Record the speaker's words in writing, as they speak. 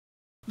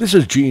This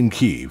is Gene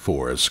Key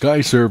for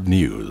SkyServe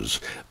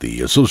News.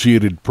 The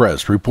Associated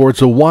Press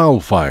reports a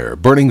wildfire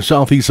burning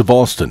southeast of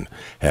Austin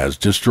has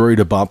destroyed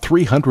about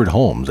 300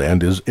 homes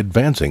and is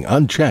advancing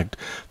unchecked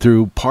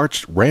through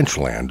parched ranch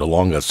land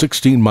along a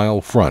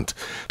 16-mile front.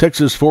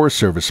 Texas Forest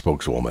Service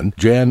spokeswoman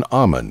Jan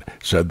Ammann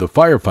said the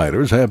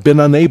firefighters have been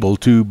unable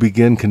to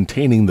begin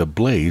containing the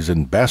blaze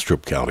in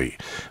Bastrop County.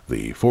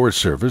 The Forest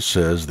Service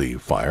says the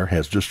fire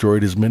has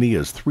destroyed as many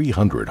as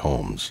 300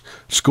 homes,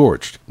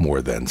 scorched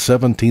more than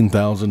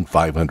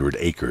 17,500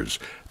 acres.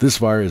 This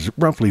fire is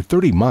roughly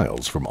 30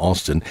 miles from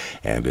Austin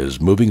and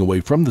is moving away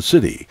from the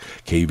city.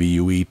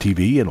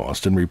 KVUE-TV in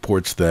Austin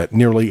reports that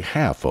nearly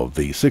half of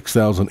the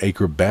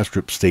 6,000-acre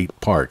Bastrop State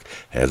Park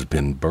has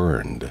been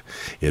burned.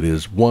 It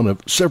is one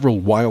of several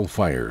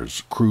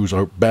wildfires crews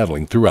are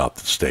battling throughout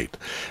the state.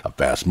 A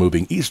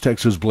fast-moving East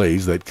Texas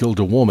blaze that killed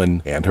a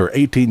woman and her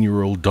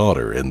 18-year-old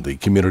daughter in the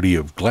community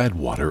of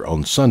Gladwater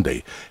on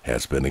Sunday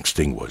has been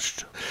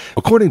extinguished.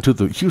 According to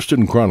the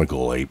Houston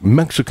Chronicle, a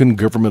Mexican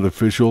government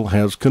official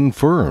has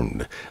confirmed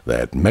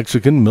that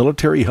Mexican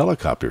military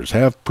helicopters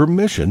have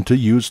permission to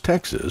use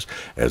Texas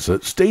as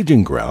a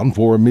staging ground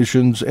for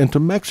missions into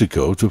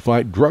Mexico to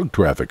fight drug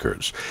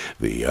traffickers.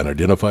 The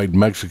unidentified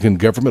Mexican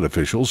government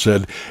official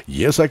said,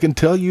 "Yes, I can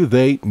tell you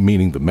they,"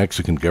 meaning the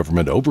Mexican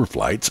government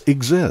overflights,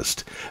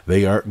 exist.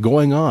 "They are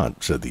going on,"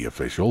 said the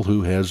official,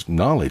 who has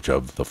knowledge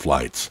of the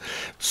flights.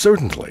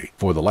 "Certainly,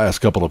 for the last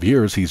couple of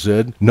years," he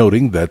said,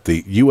 noting that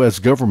the U.S.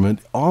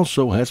 government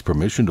also has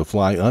permission to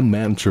fly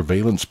unmanned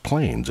surveillance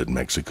planes in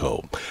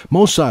Mexico.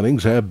 Most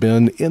sightings have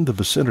been in the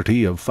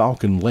vicinity of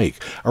Falcon Lake,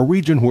 a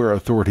region where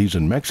authorities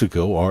in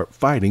Mexico are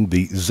fighting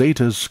the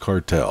Zetas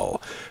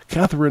cartel.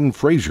 Catherine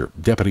Frazier,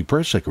 Deputy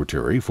Press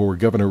Secretary for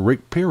Governor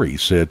Rick Perry,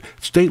 said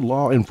state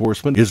law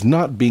enforcement is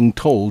not being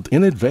told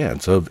in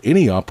advance of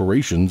any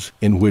operations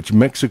in which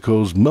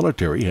Mexico's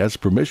military has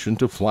permission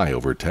to fly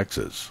over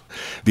Texas.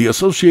 The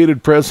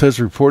Associated Press has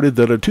reported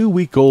that a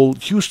 2-week-old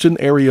Houston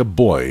area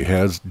boy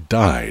has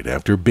died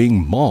after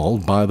being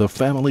mauled by the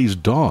family's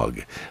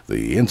dog.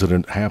 The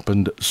incident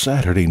happened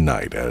Saturday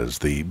night as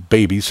the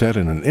baby sat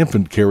in an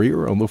infant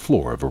carrier on the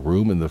floor of a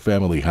room in the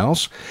family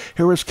house.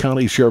 Harris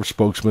County Sheriff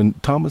spokesman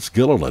Thomas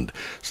Gilliland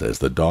says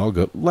the dog,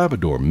 a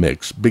Labrador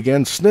mix,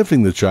 began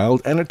sniffing the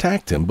child and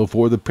attacked him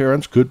before the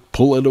parents could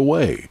pull it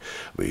away.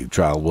 The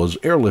child was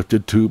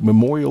airlifted to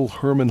Memorial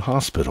Hermann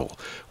Hospital,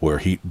 where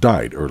he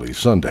died early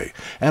Sunday.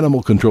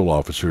 Animal control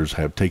officers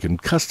have taken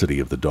custody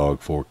of the dog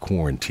for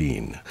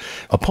quarantine.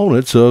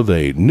 Opponents of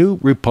a new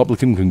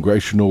Republican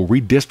congressional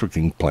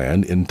redistricting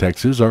plan in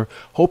Texas are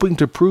hoping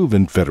to prove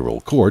in federal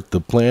court the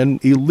plan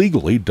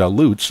illegally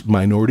dilutes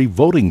minority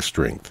voting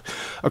strength.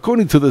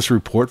 According to this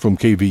report from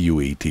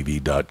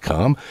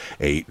KVUE-TV.com,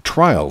 a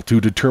trial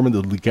to determine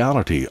the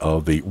legality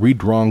of the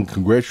redrawn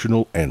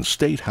congressional and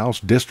state house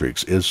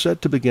districts is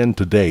set to begin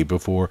today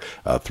before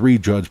a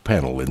 3-judge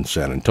panel in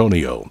San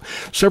Antonio.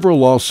 Several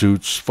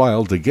lawsuits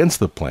filed against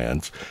the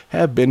plans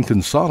have been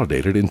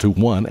consolidated into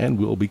one and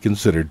will be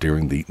considered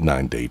during the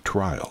 9-day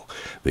trial.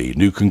 The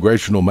new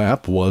congressional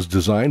map was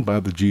designed by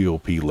the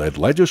GOP-led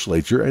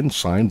legislature and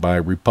signed by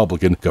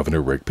Republican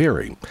Governor Rick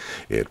Perry.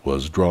 It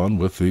was drawn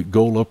with the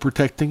goal of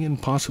protecting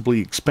and possibly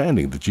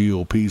expanding the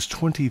GOP's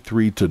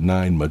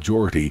 23-9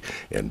 majority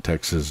in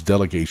Texas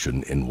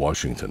delegation in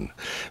Washington.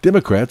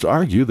 Democrats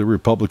argue the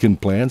Republican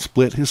plan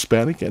split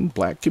Hispanic and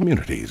black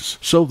communities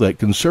so that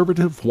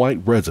conservative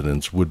white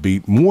residents would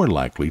be more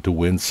likely to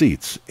win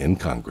seats in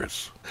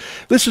Congress.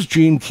 This is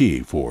Gene Key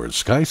for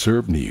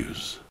SkyServe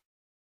News.